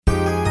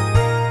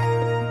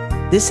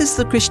This is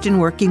The Christian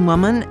Working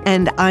Woman,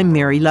 and I'm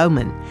Mary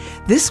Lohman.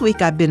 This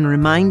week I've been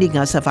reminding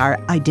us of our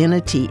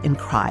identity in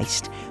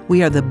Christ.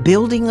 We are the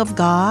building of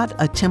God,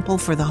 a temple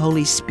for the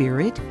Holy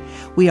Spirit.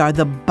 We are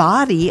the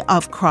body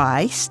of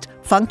Christ,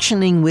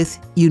 functioning with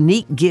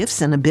unique gifts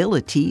and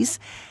abilities.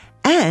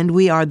 And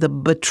we are the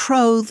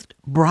betrothed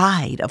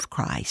bride of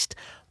Christ,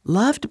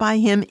 loved by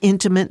Him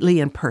intimately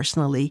and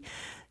personally.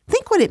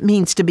 Think what it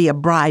means to be a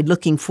bride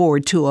looking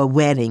forward to a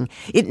wedding.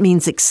 It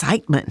means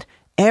excitement.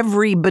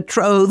 Every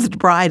betrothed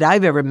bride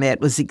I've ever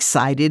met was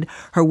excited.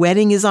 Her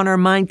wedding is on her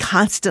mind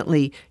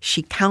constantly.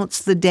 She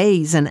counts the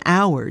days and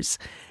hours.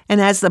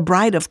 And as the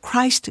bride of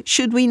Christ,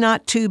 should we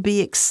not too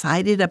be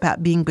excited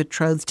about being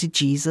betrothed to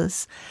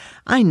Jesus?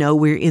 I know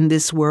we're in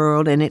this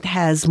world and it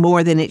has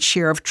more than its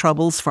share of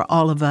troubles for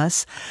all of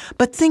us.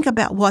 But think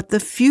about what the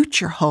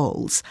future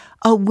holds.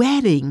 A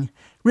wedding.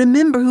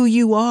 Remember who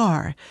you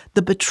are,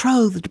 the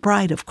betrothed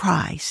bride of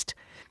Christ.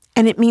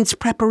 And it means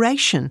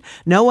preparation.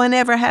 No one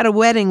ever had a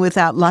wedding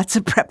without lots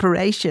of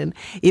preparation.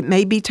 It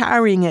may be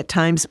tiring at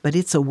times, but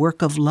it's a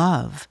work of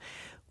love.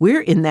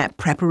 We're in that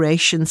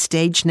preparation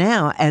stage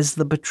now as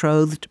the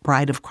betrothed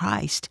bride of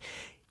Christ.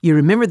 You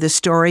remember the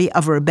story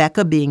of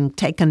Rebecca being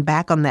taken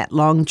back on that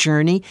long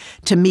journey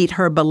to meet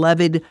her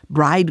beloved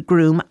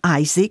bridegroom,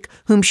 Isaac,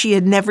 whom she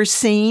had never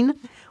seen?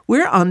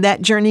 We're on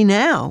that journey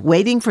now,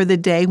 waiting for the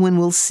day when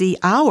we'll see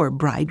our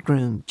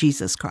bridegroom,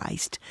 Jesus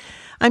Christ.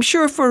 I'm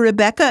sure for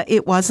Rebecca,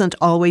 it wasn't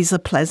always a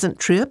pleasant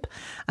trip.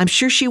 I'm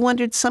sure she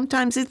wondered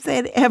sometimes if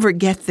they'd ever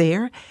get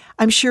there.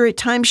 I'm sure at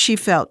times she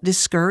felt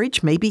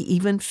discouraged, maybe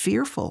even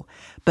fearful.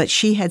 But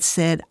she had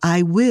said,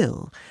 I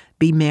will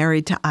be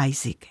married to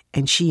Isaac,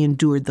 and she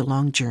endured the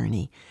long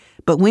journey.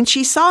 But when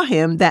she saw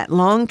him, that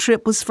long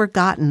trip was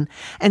forgotten,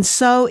 and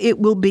so it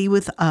will be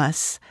with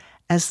us.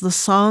 As the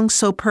song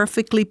so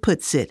perfectly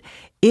puts it,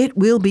 it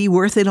will be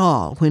worth it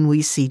all when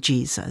we see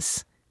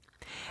Jesus.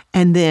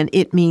 And then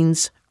it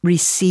means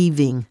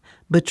receiving.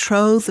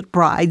 Betrothed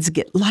brides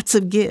get lots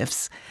of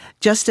gifts.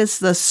 Just as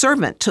the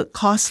servant took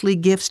costly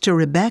gifts to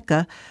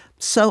Rebecca,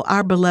 so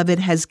our beloved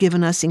has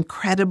given us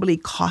incredibly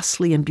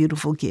costly and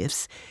beautiful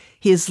gifts.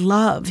 His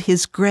love,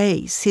 His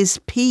grace, His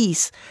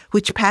peace,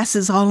 which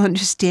passes all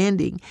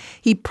understanding.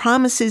 He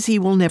promises He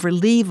will never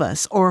leave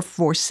us or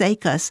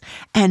forsake us,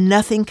 and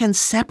nothing can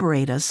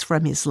separate us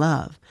from His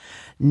love.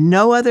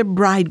 No other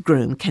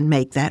bridegroom can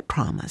make that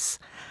promise.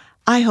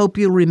 I hope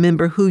you'll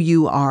remember who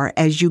you are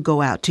as you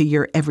go out to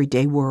your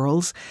everyday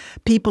worlds.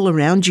 People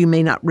around you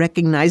may not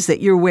recognize that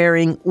you're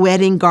wearing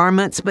wedding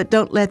garments, but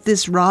don't let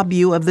this rob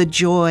you of the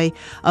joy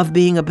of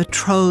being a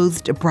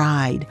betrothed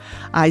bride.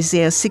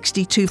 Isaiah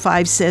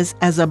 62:5 says,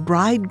 As a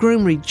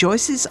bridegroom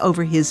rejoices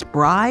over his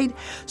bride,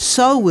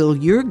 so will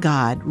your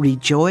God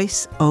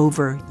rejoice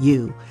over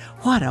you.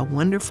 What a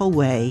wonderful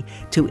way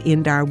to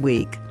end our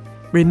week.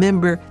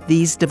 Remember,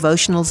 these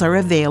devotionals are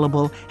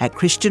available at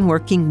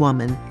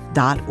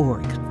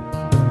ChristianWorkingWoman.org.